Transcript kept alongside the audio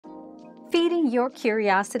feeding your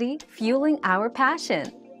curiosity, fueling our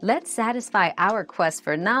passion. Let's satisfy our quest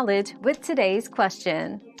for knowledge with today's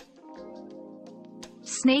question.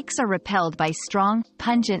 Snakes are repelled by strong,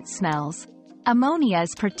 pungent smells. Ammonia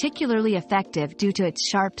is particularly effective due to its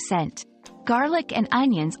sharp scent. Garlic and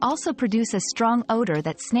onions also produce a strong odor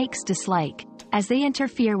that snakes dislike, as they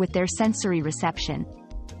interfere with their sensory reception.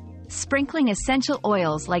 Sprinkling essential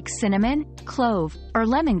oils like cinnamon, clove, or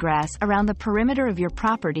lemongrass around the perimeter of your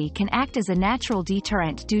property can act as a natural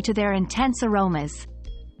deterrent due to their intense aromas.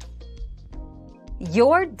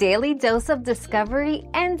 Your daily dose of discovery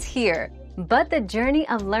ends here, but the journey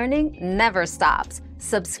of learning never stops.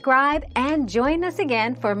 Subscribe and join us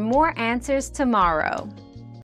again for more answers tomorrow.